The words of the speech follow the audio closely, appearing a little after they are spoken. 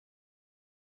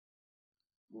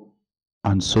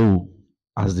And so,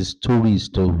 as the story is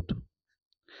told,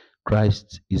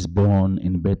 Christ is born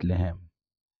in Bethlehem.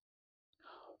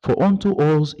 For unto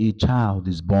us a child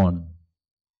is born,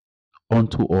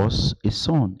 unto us a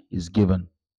son is given,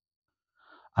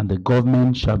 and the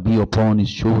government shall be upon his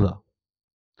shoulder,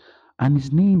 and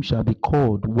his name shall be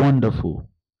called Wonderful,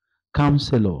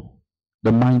 Counselor,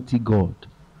 the Mighty God,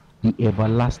 the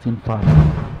Everlasting Father,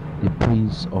 the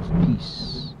Prince of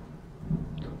Peace.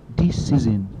 This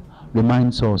season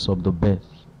reminds us of the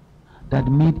birth that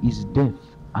made his death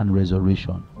and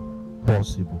resurrection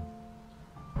possible.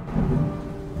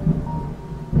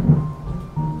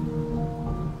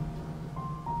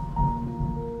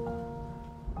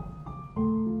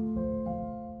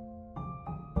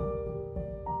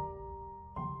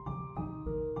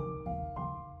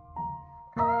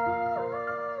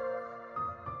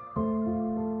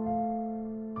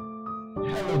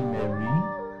 Hail Mary,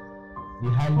 the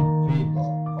highly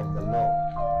favored of the Lord.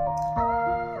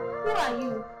 Who are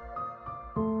you?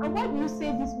 And why do you say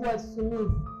these words to me?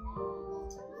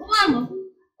 Mama,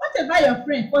 what about your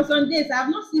friend? For some days I have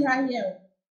not seen her here.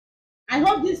 I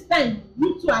hope this time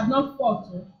you two have not fought.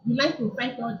 You like to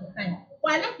fight all the time.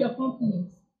 But I like your company.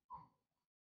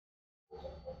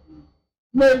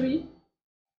 Mary.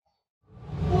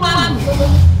 Mama,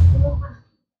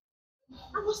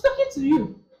 I was talking to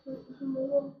you.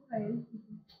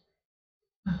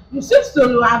 You seem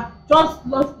to have just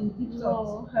lost in deep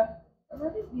thought.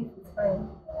 Everything is fine.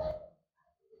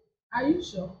 Are you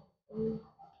sure?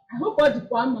 I hope all the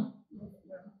Kwama.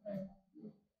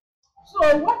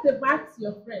 So what about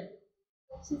your friend?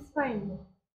 She's fine.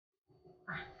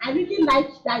 I really like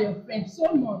that your friend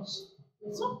so much.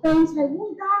 Sometimes I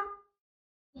wonder.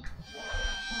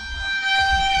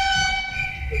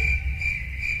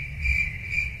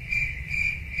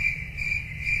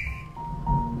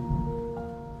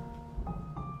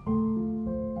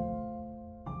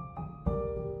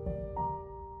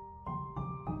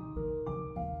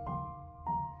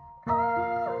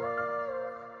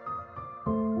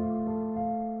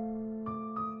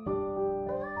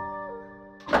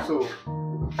 So,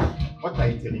 what are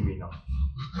you telling me now?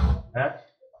 Huh?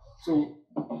 So,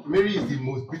 Mary is the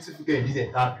most beautiful girl in this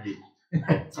entire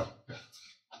place.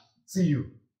 See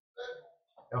you.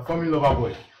 You're forming lover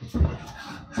boy.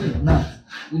 See, now,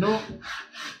 you know,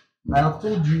 I have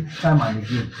told you time and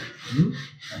again,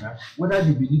 whether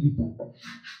you believe it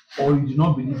or you do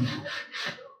not believe it,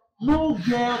 no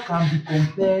girl can be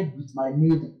compared with my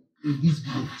maid in this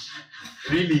village.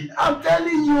 Really? I'm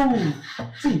telling you.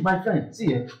 See, my friend,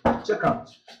 see, check out.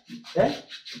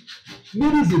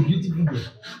 Mary is a beautiful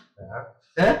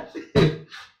girl.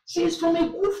 She's from a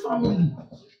good family.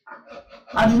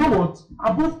 And you know what?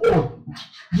 Above all,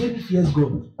 Mary fears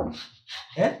God.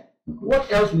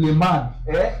 What else will a man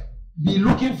be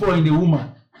looking for in a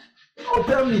woman? Oh,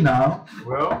 tell me now.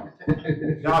 Well,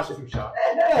 that's true, Sha.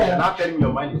 You're not telling me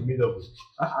your mind is made up.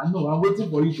 I know. I'm waiting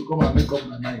for you to come and make up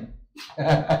my mind.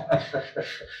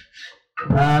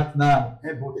 Not now.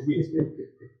 Hey, but wait.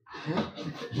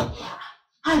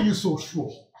 How are you so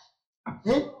sure?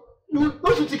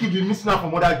 Don't you think you've been missing out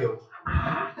from other girls?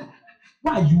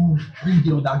 Why are you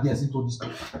bringing other girls into this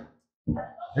stuff?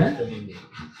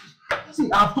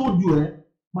 See, I've told you,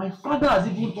 my father has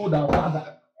even told our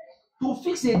father to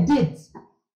fix a date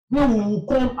when we will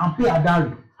come and pay a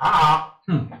dowry.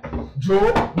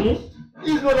 Joe?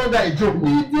 It's no longer a joke.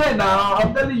 Yeah, now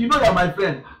I'm telling you, you're my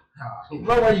friend.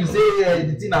 Not when you say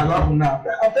the thing has happened now.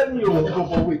 I'm telling you.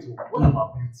 Wait, what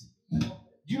about beauty? Do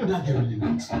you know that girl really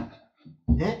looks?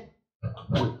 Wait.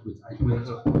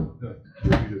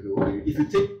 If you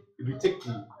take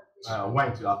the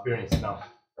wine to our parents now,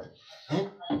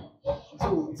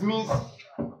 so it means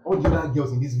all the other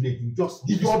girls in this village will just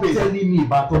give you space. Telling me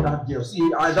about other girls.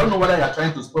 See, I don't know whether you're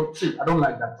trying to stop. See, I don't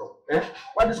like that talk.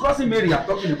 We're discussing Mary. I'm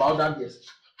talking about other girls.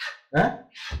 I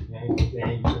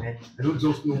don't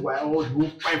just know why all the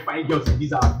fine girls in this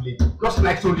village just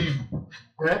like to leave you.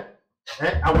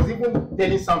 I was even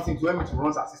telling something to her to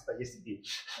run her sister yesterday.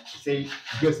 She said,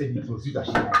 the girl said it was you that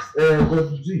she likes. But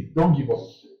see, don't give up.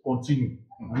 Continue.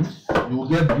 You will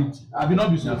get beauty. I will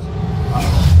not be serious.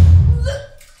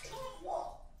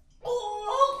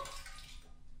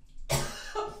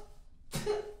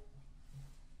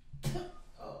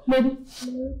 Maybe.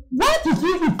 Why did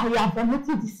you eat and you are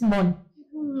vomiting this morning?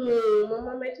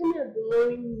 Mama, my tummy has been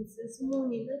worrying me since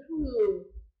morning. I don't know.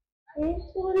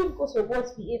 Probably because of what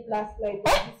we ate last night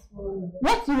or this morning.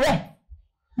 What you ate?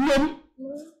 Maybe.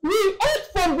 We ate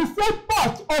from the same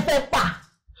pot of a pot.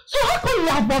 So how come you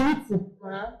are vomiting?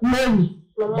 Mary.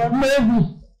 Mary.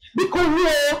 Because you,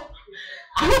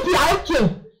 I hope you are okay.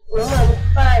 Mama,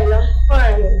 I'm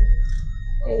fine.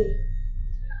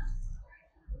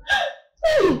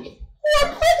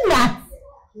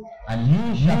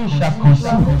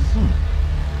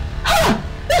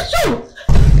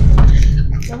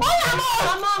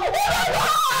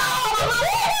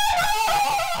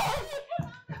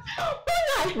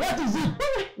 What is it?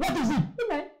 What is it?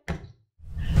 Mary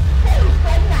is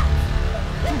pregnant.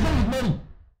 What is it with Mary?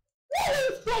 Mary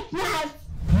is pregnant.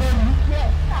 Mary?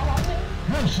 Yes,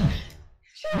 where is she?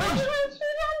 Where is she? She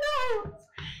don't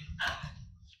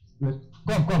know.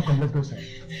 Come, let's go inside.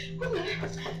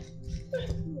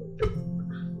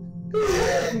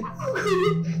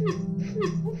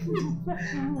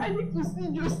 I need to see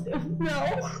Joseph now.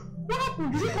 What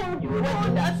happened? You told you won't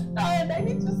understand. I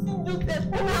need to see Joseph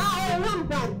now.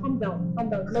 Calm down.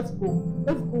 Let's go.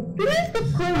 Can I stop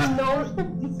crying now? Stop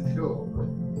this. Sure.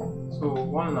 So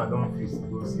one I don't feel to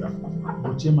go see her.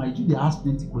 But Chema, you dey ask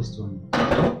plenty questions.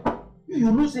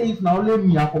 You know say if na only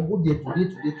me, I can go there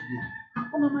today.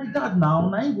 But na my dad now,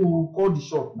 na him go call the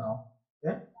shop now.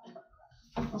 Eh?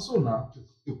 So now.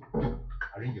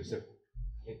 Arrange yourself.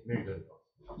 Mary don't talk.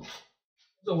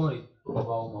 Don't worry,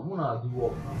 Baba, I'm gonna do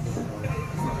work.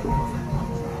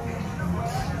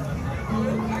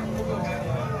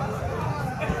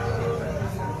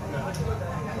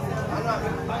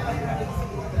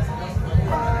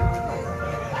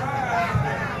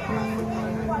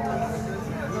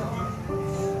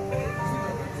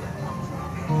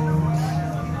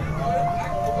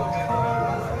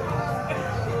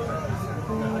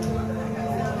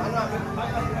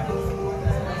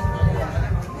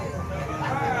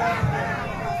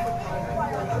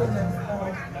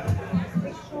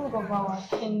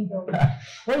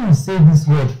 When you say this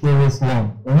word, fearless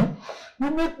one, you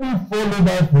make me fall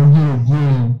over for you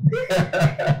again.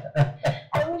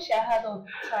 I wish I had all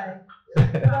the time.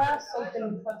 But I have something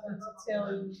important to tell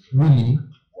you. Really?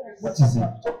 What is it?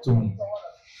 Talk to me.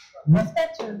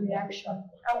 Respect your reaction.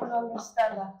 I will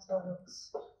understand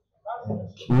afterwards.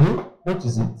 Okay. What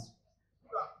is it?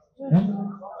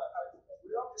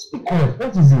 Speak up.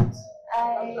 What is it?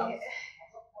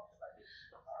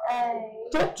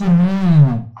 Talk to me.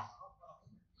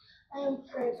 I am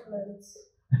pregnant.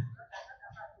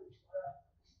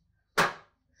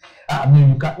 I mean,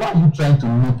 you can, why are you trying to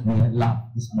make me laugh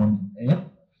this morning?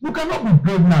 You cannot be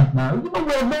pregnant now. You know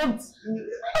we're not.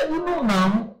 You know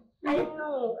now. I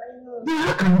know. Then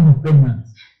how can you be pregnant?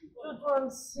 I'm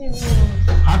serious.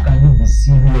 How can you be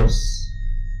serious?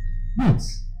 Wait.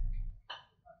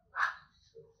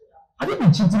 Have you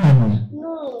been cheating on me? No,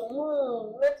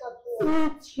 not at all.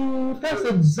 Thank you. That's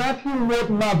exactly what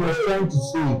Mark was trying to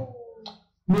say.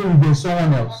 No, there's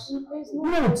someone else.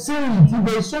 No, say it. If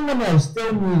there's someone else,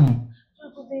 tell me.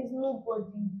 Jojo, there's nobody.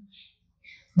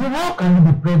 Then how can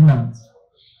you be pregnant?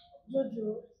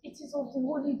 Jojo, it is of the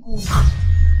Holy Ghost.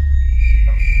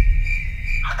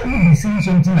 How can you be saying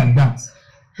something like that?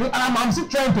 I'm still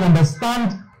trying to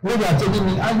understand what you are telling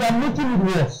me, and you are making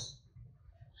it worse.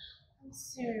 I'm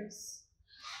serious.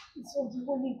 It's of the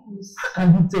Holy Ghost. How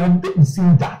can you tell me? Don't be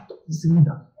saying that. Don't be saying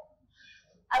that.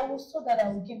 I was told that I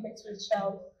will give birth to a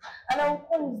child, and I will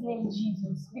call his name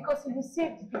Jesus, because he will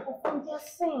save the people from their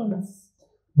sins.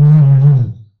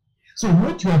 Mm-hmm. So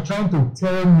what you are trying to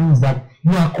tell me is that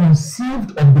you are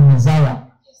conceived of the Messiah.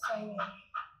 Yes, I am.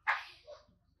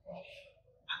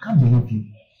 I can't believe you.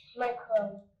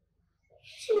 Michael,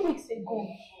 2 weeks ago,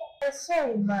 I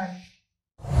saw a man.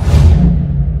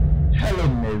 Hello,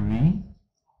 Mary,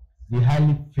 the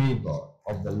highly favored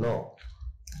of the Lord.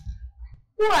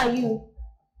 Who are you?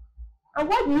 And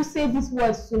why do you say these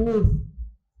words to me?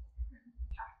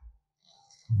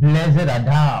 Blessed art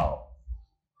thou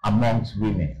amongst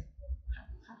women.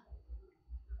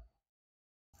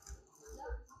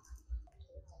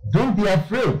 Don't be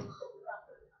afraid.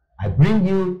 I bring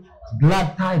you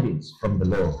glad tidings from the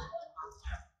Lord.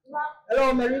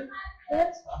 Hello, Mary.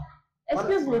 Yes?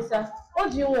 Excuse me, sir.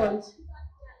 What do you want?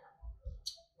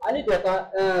 I need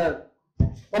water.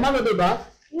 Mama no dey back.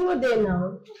 You know there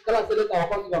now. Tell her say later I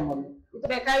come give her money. It's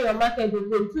like carry your market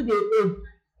again 2 days old.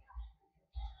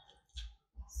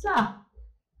 Sir,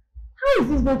 how is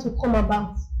this going to come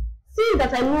about? Seeing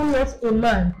that I know not a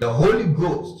man. The Holy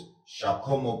Ghost shall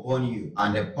come upon you,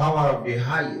 and the power of the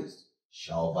highest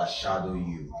shall overshadow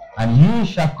you. And ye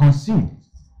shall conceive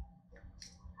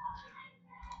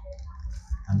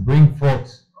and bring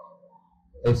forth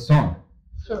a son,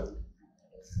 Sure.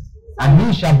 and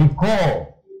he shall be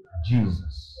called Jesus.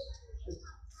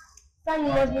 Sir, you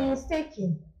must be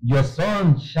mistaken. Your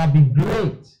son shall be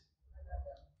great.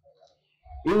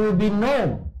 He will be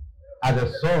known as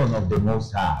the Son of the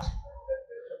Most High.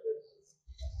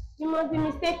 You must be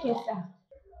mistaken, sir.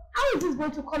 How is this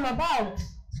going to come about?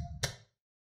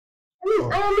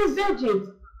 I am a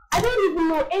virgin. I don't even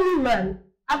know any man.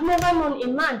 I've never known a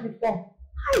man before.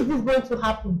 How is this going to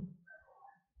happen?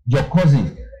 Your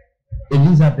cousin,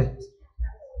 Elizabeth,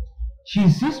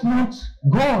 She's 6 months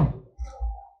gone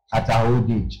at her old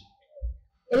age.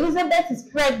 Elizabeth is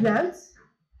pregnant.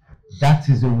 That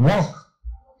is the work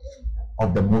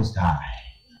of the Most High.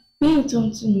 Be it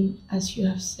unto me as you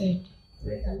have said.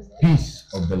 Peace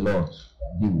of the Lord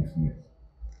be with you.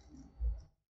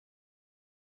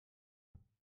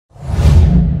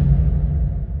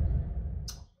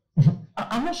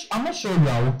 I'm not sure you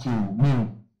are okay, Mary.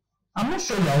 I'm not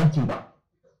sure you are okay.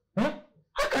 Eh?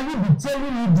 How can you be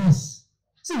telling me this?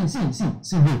 See, wait,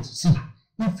 see.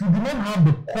 If you do not have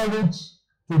the courage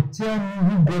to tell me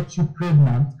who got you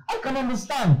pregnant, I can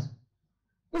understand.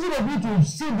 Instead of you to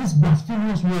say these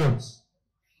blasphemous words.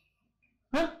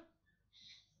 Huh?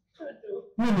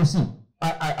 No, see.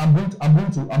 I'm going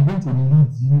to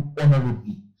leave you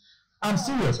honorably. I'm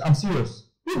serious.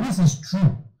 If this is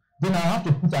true, then I have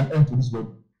to put an end to this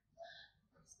wedding.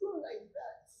 It's not like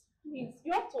that. Please,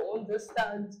 you have to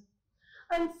understand.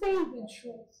 I'm saying the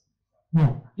truth.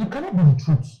 No, it cannot be the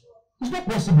truth. It's not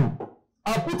possible.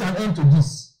 I'll put an end to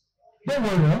this. Don't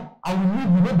worry, I will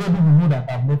leave you. Nobody will know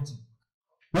that I've left you.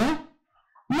 Eh?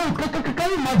 No, can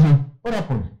you imagine what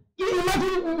happened?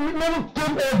 Imagine Mary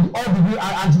came all the way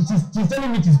and she's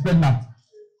telling me she's pregnant.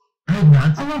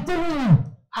 Pregnant? And I'm telling you.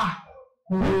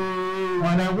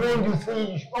 And I warned you,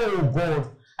 say, oh God,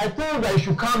 I told you that you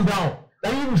should calm down.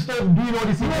 That you will stop doing all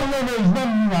this. No, it's not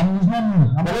me.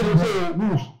 I'm going to say,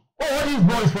 all these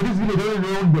boys for this village, they don't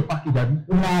own the package.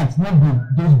 No, it's not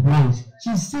those boys.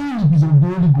 She's saying it is of the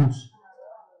Holy Ghost.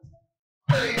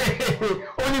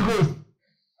 Holy Ghost.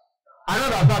 I know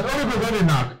that Holy Ghost on the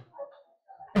knock.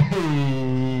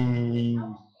 Hey,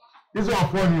 this one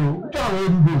funny. Which one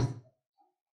Holy Ghost?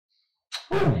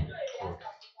 Oh.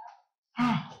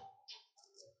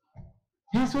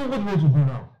 Here's what we're going to do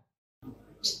now.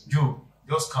 Joe,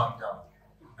 just calm down.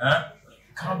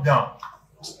 Calm down.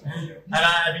 And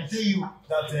I've been telling you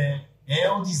that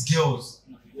all these girls,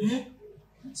 see,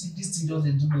 this thing just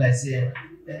do me like say,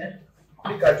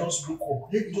 make I just wake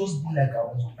up. Let it just be like I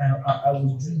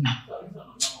was dreaming.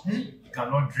 You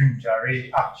cannot dream,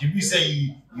 Jare. You say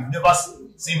you've never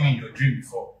seen me in your dream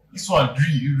before. This one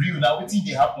dream, real. Now what thing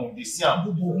they happen? They see I'm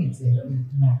not.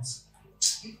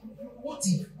 What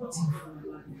if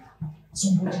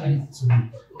somebody lied to me?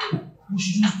 You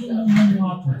should just don't know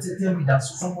how to tell me that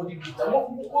somebody did that.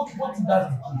 What if that's the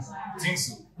case? Think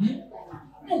so?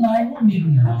 No, I know maybe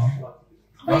now.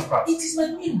 It is my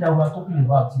name that we are talking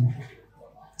about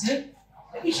here.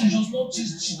 Maybe she does not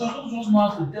just know how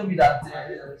to tell me that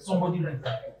somebody like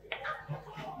that.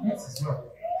 Yes,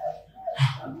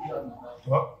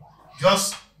 well,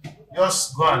 just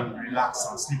go and relax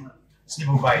and sleep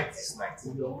over it this night.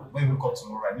 When you wake up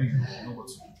tomorrow, I know you know what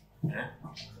to do. I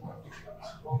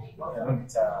don't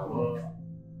need I won't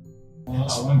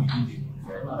be in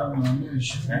the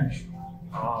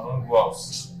I won't go out.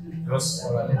 Just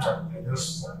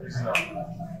listen up.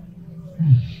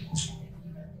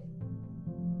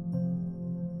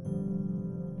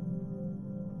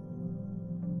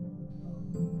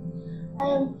 I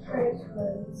am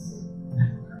pregnant.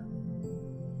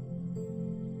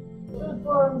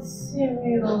 I'm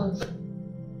serious.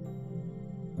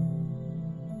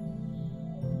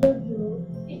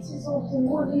 It is of the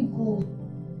Holy Ghost.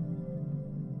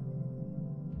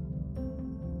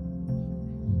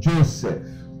 Joseph,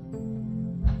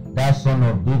 that son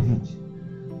of David,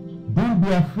 don't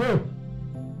be afraid.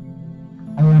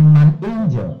 I am an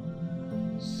angel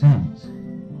sent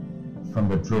from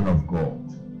the throne of God.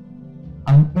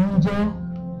 An angel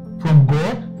from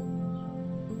God?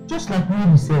 Just like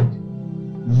Mary said.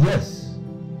 Yes,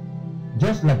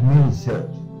 just like Mary said.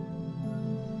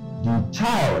 The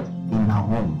child in her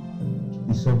womb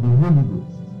is of the Holy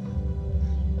Ghost.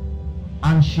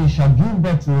 And she shall give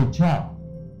birth to a child,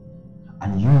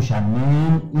 and you shall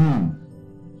name him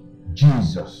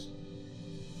Jesus.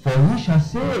 For he shall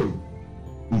save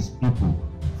his people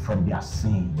from their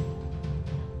sin.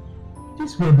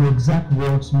 These were the exact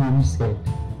words Mary said.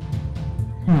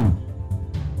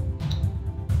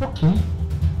 Okay.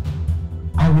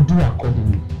 I will do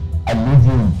accordingly. I leave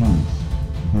you in peace,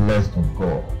 blessed of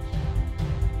God.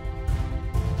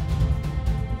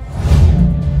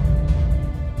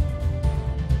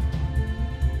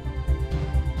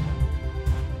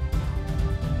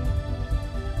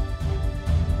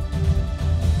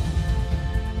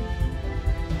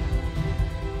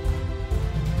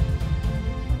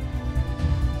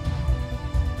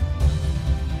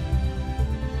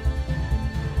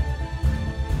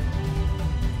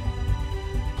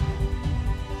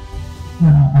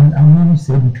 I'm only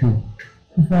saying the truth.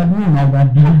 If I knew, I would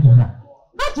have believed her.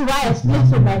 How do I explain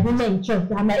to my women in church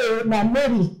that my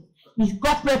Mary is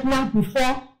got pregnant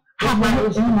before Hey, Mama,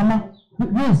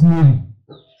 where is Mary?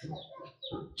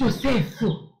 Joseph. No,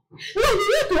 you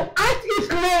need to ask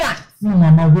ignorance. No,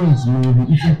 Mama, where is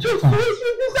Mary? Joseph,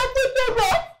 you disappointed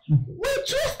us. We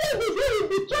trusted the day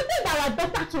we trusted our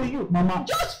daughter to you. Mama.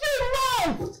 Just few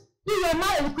months. In your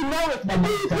mind, you could know it. Mama,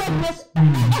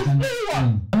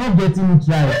 I'm not getting it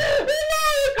right.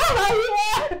 come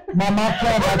here. Mama,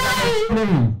 come, I can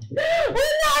explain.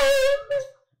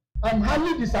 I'm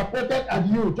highly disappointed at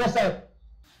you, Joseph.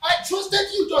 I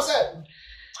trusted you, Joseph.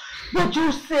 But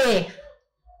you say,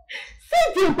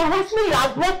 since the embarrassment you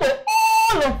have brought to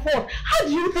all of us, how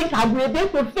do you think I'll be able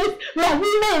to face my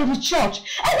women in the church?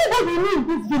 Everybody knows in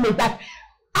this village that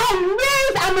I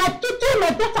raised and I tutored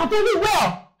my daughter very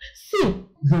well. See,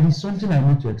 there is something I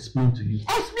need to explain to you.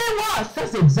 Explain what?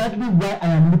 That's exactly why I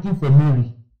am looking for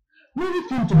Mary. Mary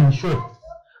came to my shop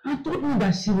and told me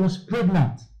that she was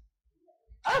pregnant.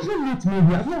 I haven't met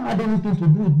Mary. I've not had anything to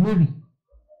do with Mary.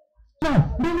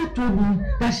 Now, Mary told me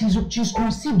that she's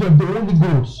conceived of the Holy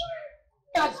Ghost.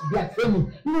 That's blasphemy.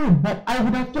 No, but I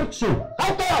would have thought so.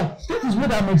 I thought that is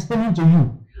what I'm explaining to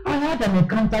you. I had an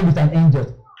encounter with an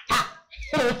angel.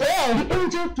 The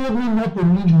angel told me not to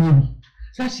leave Mary,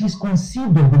 that she's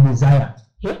conceived of the Messiah.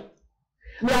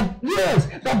 Yes,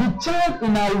 that the child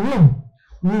in her womb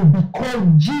will be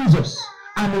called Jesus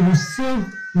and he will save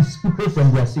his people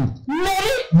from their sins.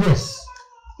 Mary? Yes.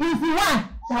 Is the one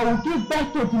that will give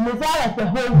birth to the Messiah of the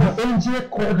whole world. The angel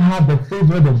called her the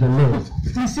favored of the Lord.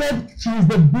 He said she is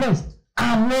the blessed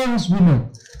amongst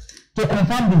women. To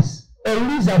confirm this,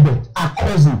 Elizabeth, her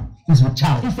cousin, is with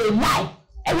child. It's a lie.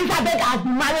 Elizabeth has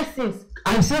been married since.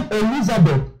 I said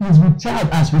Elizabeth is with child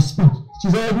as we speak.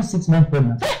 She's already 6 months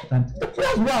pregnant.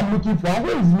 That's what I'm looking for.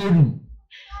 Where is Mary?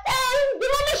 The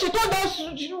moment she told us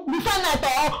before night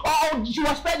or she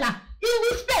was pregnant, in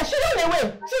this space, she ran away.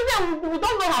 Since then, we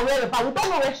don't know her whereabouts. We don't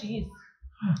know where she is.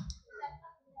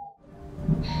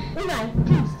 Una,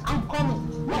 please, I'm coming.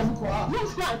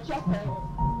 Let's go and check her.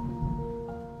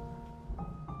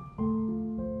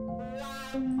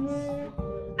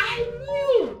 I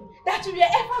knew that you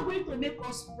were ever going to make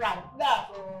us proud.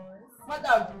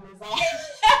 Mother of the Messiah.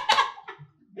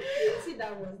 See,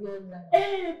 that was not right.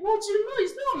 But you know,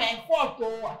 it's not my fault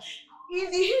though. In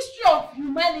the history of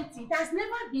humanity, it has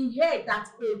never been heard that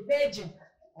a virgin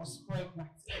was pregnant.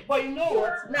 But you know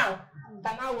what? Now, you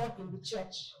can now work in the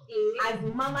church. As the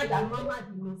mama that mama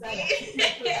the Messiah.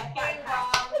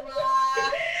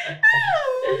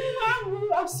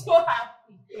 I'm so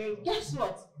happy. Guess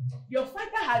what? Your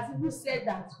father has even said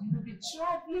that you will be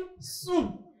traveling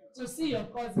soon to see your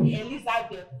cousin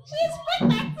Elizabeth. She's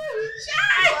pregnant with a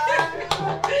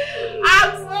child.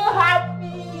 I'm so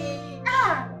happy.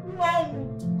 Wow,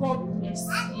 God bless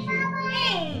you.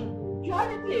 You're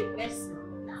already a blessing.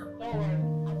 Don't worry.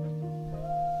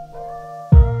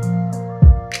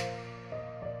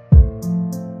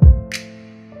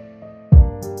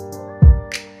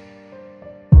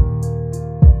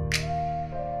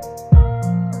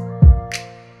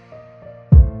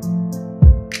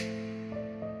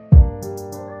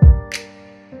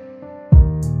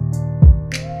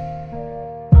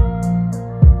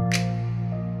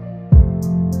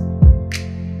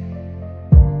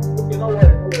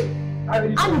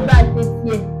 I'll be back this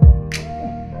year.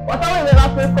 Whatever you never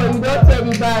pay for, you don't tell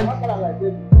the bag.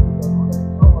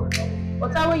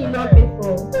 Whatever you don't pay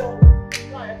for.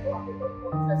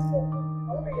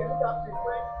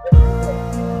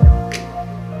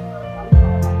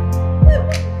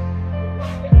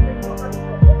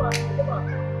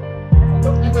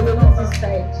 I'm going to lose this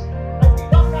side.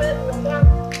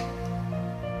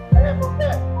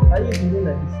 Are you doing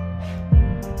like this?